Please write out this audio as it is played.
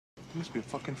must be a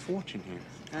fucking fortune here.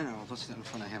 I know. Don't sit in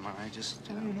front of him, all right? Just,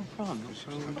 you know. No problem.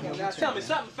 Now tell me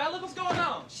something, fellas. What's going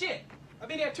on? Shit. I've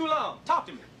been here too long. Talk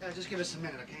to me. Yeah, just give us a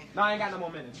minute, okay? No, I ain't got no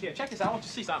more minutes. Here, check this out. I want you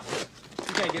to see something.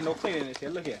 You can't get no cleaning in this here.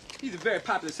 Look here. These are very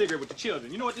popular cigarette with the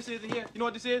children. You know what this is in here? You know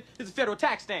what this is? This is a federal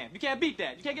tax stamp. You can't beat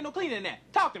that. You can't get no cleaning in that.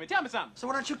 Talk to me. Tell me something. So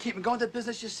why don't you keep going to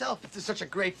business yourself if it's such a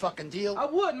great fucking deal? I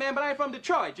would, man, but I ain't from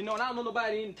Detroit, you know, and I don't know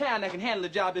nobody in town that can handle a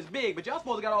job this big, but y'all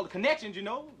supposed to got all the connections, you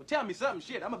know? But tell me something,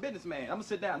 shit. I'm a businessman. I'm gonna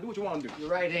sit down and do what you want to do. You're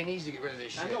right. It ain't easy to get rid of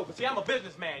this shit. I know, but see, I'm a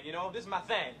businessman, you know? This is my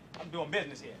thing. I'm doing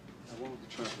business here. I want the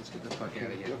truck. Let's get the fuck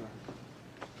out of here.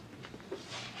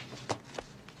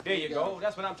 There you go.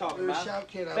 That's what I'm talking about. Shout,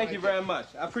 kid. Thank you very much.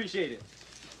 I appreciate it.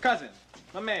 Cousin,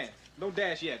 my man, don't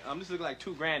dash yet. This look like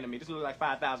 $2,000 to me. This look like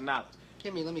 $5,000.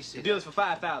 Give me, let me see. The deal is for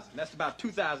 $5,000. That's about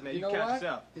 $2,000 there. You know count what?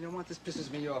 yourself. You know what? This pisses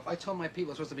me off. I told my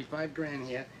people it's supposed to be $5,000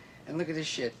 here, and look at this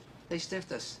shit. They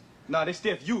stiffed us. No, they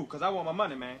stiff you, because I want my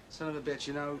money, man. Son of a bitch,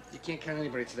 you know, you can't count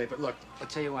anybody today, but look, I'll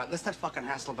tell you what, let's not fucking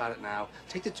hassle about it now.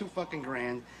 Take the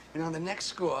 $2,000, and on the next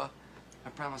score, I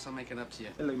promise I'll make it up to you.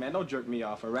 Hey, look, man, don't jerk me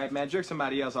off, all right, man? Jerk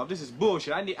somebody else off. This is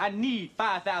bullshit. I need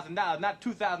 $5,000, not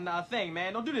 $2,000 thing,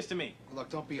 man. Don't do this to me. Look,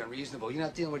 don't be unreasonable. You're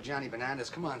not dealing with Johnny Bananas.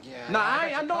 Come on. Yeah. No,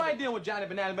 I know I ain't dealing with Johnny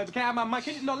Bananas, but can I have my money?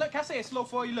 Can I say it slow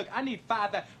for you? Look, I need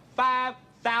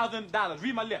 $5,000.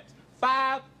 Read my lips.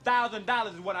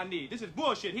 $5,000 is what I need. This is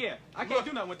bullshit here. I can't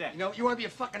do nothing with that. You know, you want to be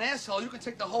a fucking asshole, you can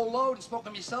take the whole load and smoke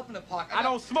them yourself in the park. I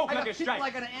don't smoke like a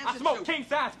strike. I smoke king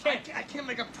size Kent. I can't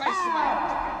make a price in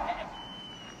my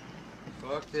own.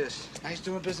 Fuck this. Nice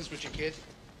doing business with you, kid.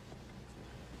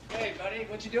 Hey, buddy,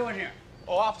 what you doing here?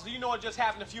 Oh, officer, you know what just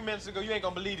happened a few minutes ago? You ain't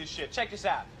gonna believe this shit. Check this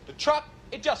out. The truck,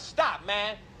 it just stopped,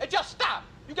 man. It just stopped.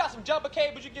 You got some jumper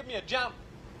cables? You give me a jump?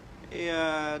 Hey,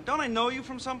 don't I know you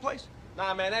from someplace?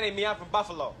 Nah, man, that ain't me. I'm from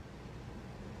Buffalo.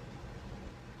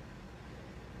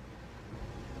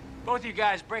 Both of you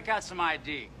guys break out some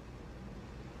ID.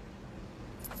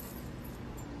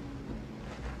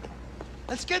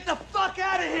 Let's get the fuck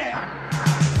out of here!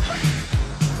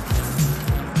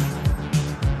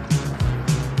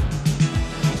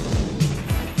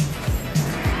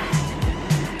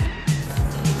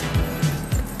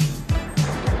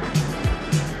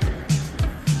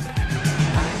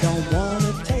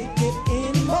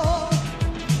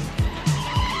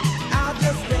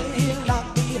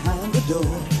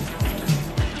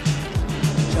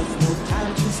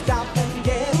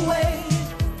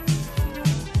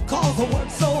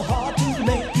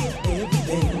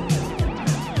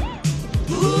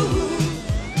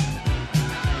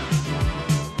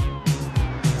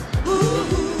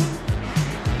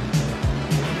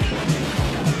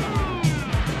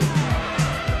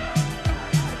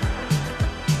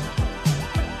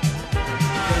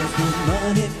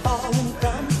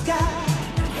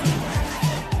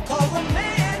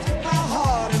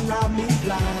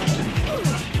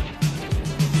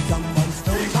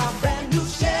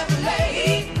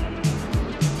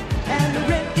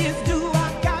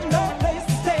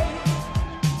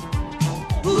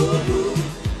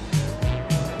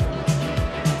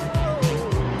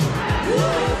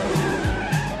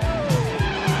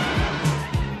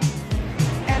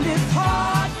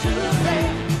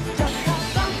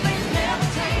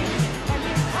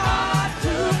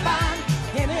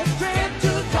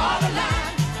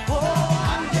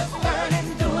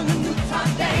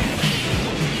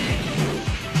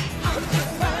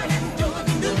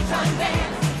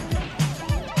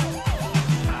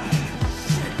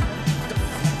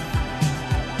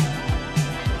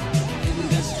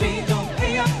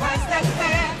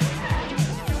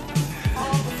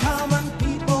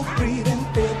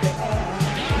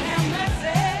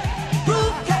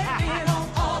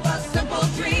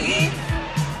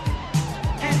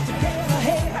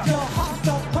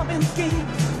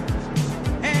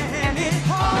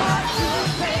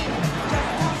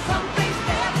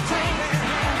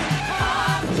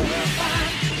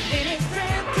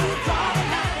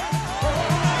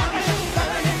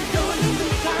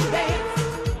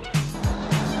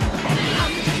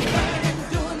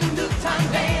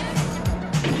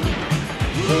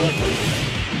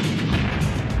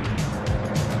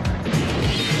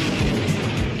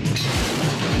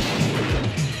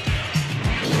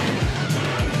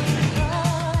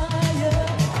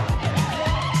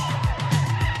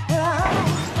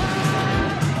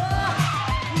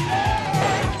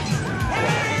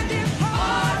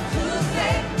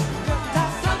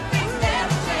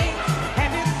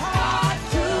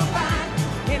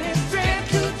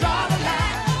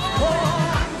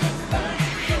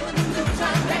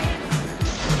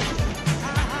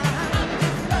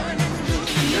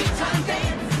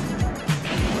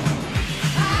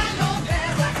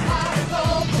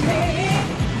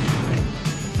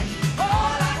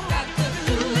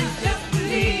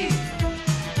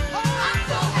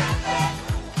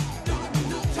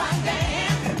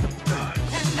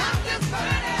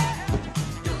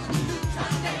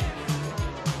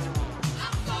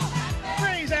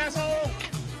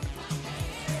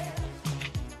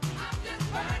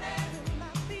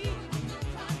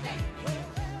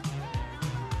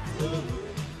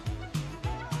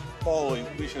 Oh,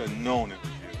 we should have known it.